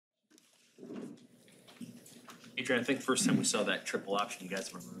Adrian, I think the first time we saw that triple option, you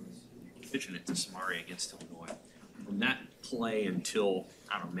guys were pitching it to Samari against Illinois. From that play until,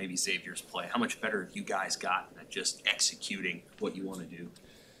 I don't know, maybe Xavier's play, how much better have you guys gotten at just executing what you want to do?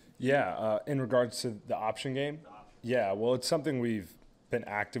 Yeah, in regards to the option game, yeah, well, it's something we've been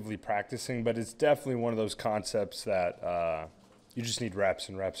actively practicing, but it's definitely one of those concepts that you just need reps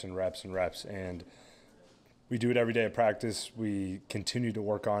and reps and reps and reps. And we do it every day at practice. We continue to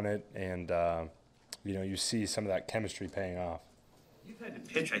work on it, and you see some of that chemistry paying off. You've had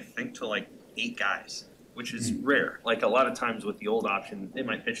to pitch, I think, to like 8 guys, which is rare. Like a lot of times with the old option, they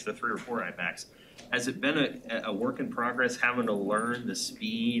might pitch to 3 or 4 I-backs. Has it been a work in progress having to learn the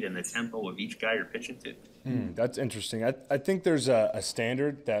speed and the tempo of each guy you're pitching to? That's interesting. I think there's a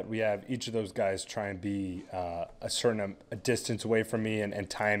standard that we have each of those guys try and be a certain a distance away from me and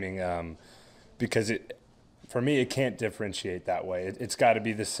timing because for me, it can't differentiate that way. It's got to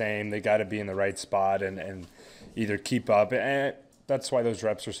be the same. They got to be in the right spot and either keep up. And that's why those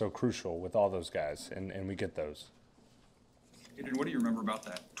reps are so crucial with all those guys, and we get those. Adrian, what do you remember about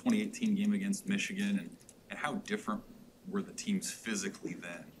that 2018 game against Michigan, and how different were the teams physically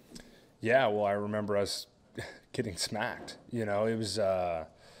then? Yeah, well, I remember us getting smacked. It was a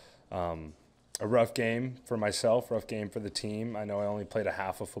rough game for myself, rough game for the team. I know I only played a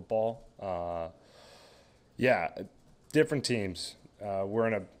half of football. Yeah, different teams. We're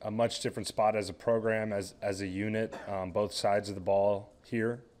in a much different spot as a program, as a unit, both sides of the ball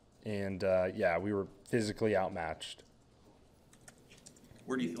here. And, we were physically outmatched.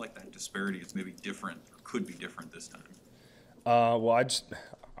 Where do you feel like that disparity is maybe different or could be different this time?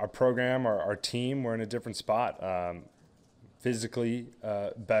 Our program, our team, we're in a different spot. Physically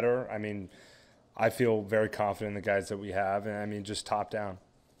better. I mean, I feel very confident in the guys that we have, and I mean, just top down.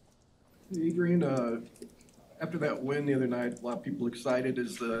 Adrian, after that win the other night, a lot of people excited.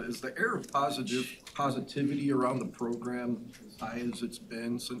 Is the air of positivity around the program as high as it's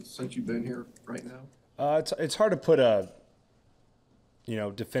been since you've been here right now? It's hard to put a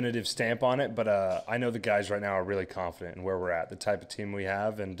definitive stamp on it, but I know the guys right now are really confident in where we're at, the type of team we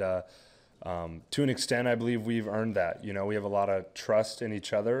have, and to an extent, I believe we've earned that. We have a lot of trust in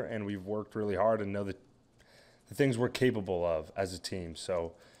each other, and we've worked really hard and know the things we're capable of as a team.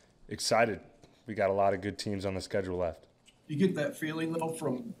 So excited. We got a lot of good teams on the schedule left. You get that feeling though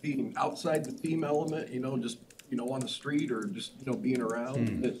from being outside the team element, just on the street or just being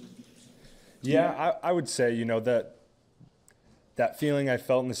around. Yeah, I would say that feeling I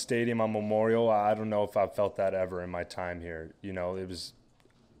felt in the stadium on Memorial, I don't know if I've felt that ever in my time here. It was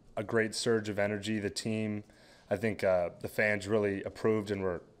a great surge of energy. The team, I think the fans really approved and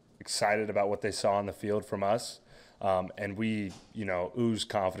were excited about what they saw on the field from us. And we, ooze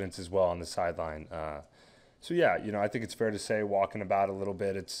confidence as well on the sideline. I think it's fair to say walking about a little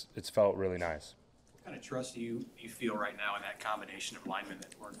bit, it's felt really nice. What kind of trust do you feel right now in that combination of linemen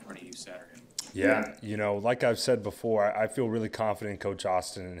that were in front of you Saturday? Yeah, like I've said before, I feel really confident in Coach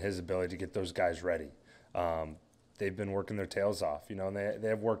Austin and his ability to get those guys ready. They've been working their tails off, and they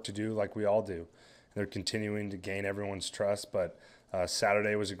have work to do like we all do. They're continuing to gain everyone's trust, but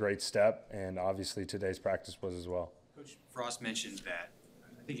Saturday was a great step, and obviously today's practice was as well. Coach Frost mentioned that,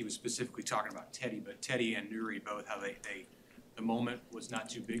 I think he was specifically talking about Teddy, but Teddy and Nuri both, how the moment was not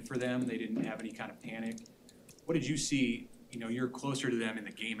too big for them. They didn't have any kind of panic. What did you see? You're closer to them in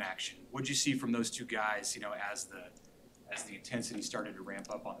the game action. What did you see from those two guys, as the intensity started to ramp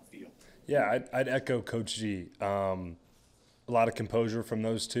up on the field? Yeah, I'd echo Coach G. A lot of composure from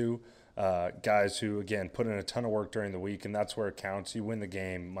those two. Guys who, again, put in a ton of work during the week, and that's where it counts. You win the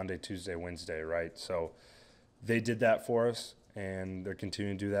game Monday, Tuesday, Wednesday, right? So they did that for us, and they're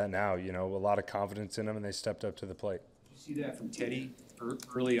continuing to do that now. A lot of confidence in them, and they stepped up to the plate. Did you see that from Teddy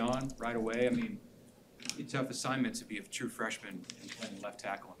early on, right away? I mean, it's a tough assignment to be a true freshman and playing left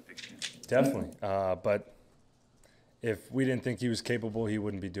tackle in the Big Ten. Definitely, but if we didn't think he was capable, he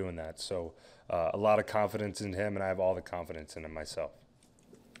wouldn't be doing that. So a lot of confidence in him, and I have all the confidence in him myself.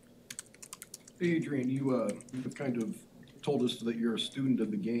 Adrian, you've kind of told us that you're a student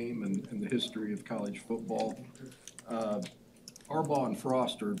of the game and the history of college football. Harbaugh and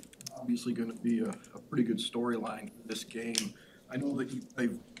Frost are obviously going to be a pretty good storyline for this game. I know that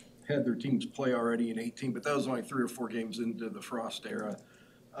they've had their teams play already in 18, but that was only 3 or 4 games into the Frost era.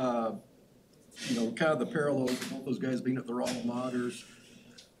 Kind of the parallels of both those guys being at their alma maters.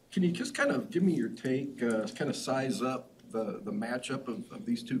 Can you just kind of give me your take, kind of size up the matchup of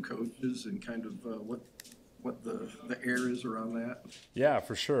these two coaches and kind of what the air is around that? Yeah,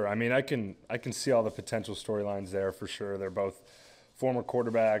 for sure. I mean, I can see all the potential storylines there for sure. They're both former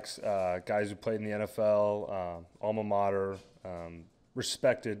quarterbacks, guys who played in the NFL, alma mater,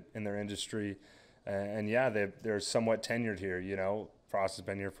 respected in their industry. And yeah, they're somewhat tenured here. You know, Frost has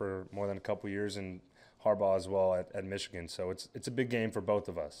been here for more than a couple years, and Harbaugh as well at Michigan. So it's a big game for both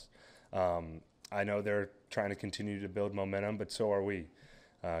of us. I know they're trying to continue to build momentum, but so are we.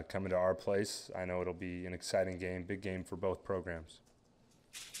 Coming to our place, I know it'll be an exciting game, big game for both programs.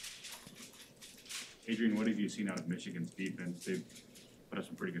 Adrian, what have you seen out of Michigan's defense? They've put up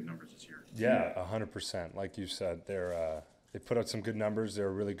some pretty good numbers this year. Yeah, 100%. Like you said, they put out some good numbers. They're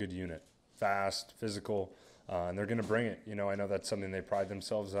a really good unit, fast, physical, and they're going to bring it. You know, I know that's something they pride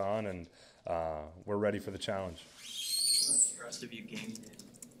themselves on, and we're ready for the challenge. The rest of you gained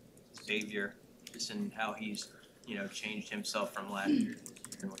in Xavier, just in how he's, changed himself from last year to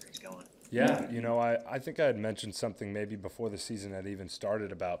this year and where he's going. Yeah, I think I had mentioned something maybe before the season had even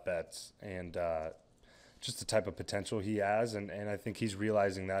started about Betts and just the type of potential he has, and I think he's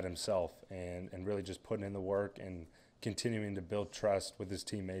realizing that himself and really just putting in the work and continuing to build trust with his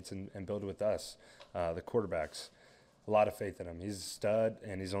teammates and build with us, the quarterbacks. A lot of faith in him. He's a stud,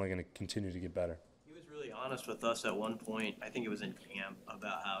 and he's only going to continue to get better. He was really honest with us at one point, I think it was in camp,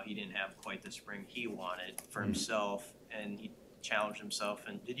 about how he didn't have quite the spring he wanted for himself, and he challenged himself.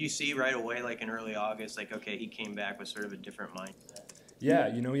 And did you see right away, like in early August, like, okay, he came back with sort of a different mindset?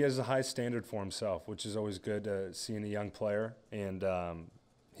 Yeah, he has a high standard for himself, which is always good to see in a young player, and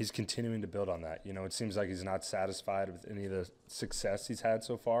he's continuing to build on that. It seems like he's not satisfied with any of the success he's had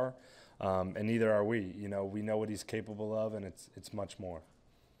so far, and neither are we. We know what he's capable of, and it's much more.